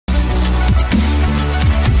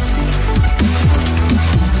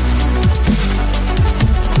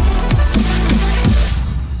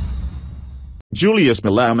Julius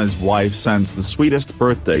Malema's wife sends the sweetest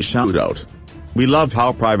birthday shoutout. We love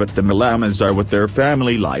how private the Malemas are with their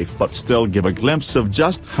family life but still give a glimpse of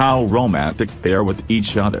just how romantic they are with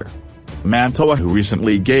each other. Mantoa, who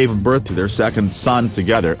recently gave birth to their second son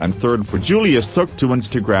together and third for Julius, took to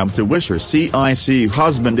Instagram to wish her CIC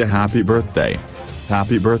husband a happy birthday.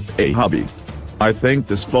 Happy birthday, hubby. I think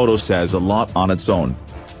this photo says a lot on its own.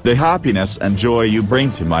 The happiness and joy you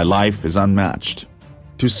bring to my life is unmatched.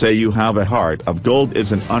 To say you have a heart of gold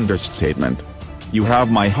is an understatement. You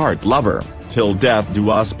have my heart, lover, till death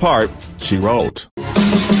do us part, she wrote.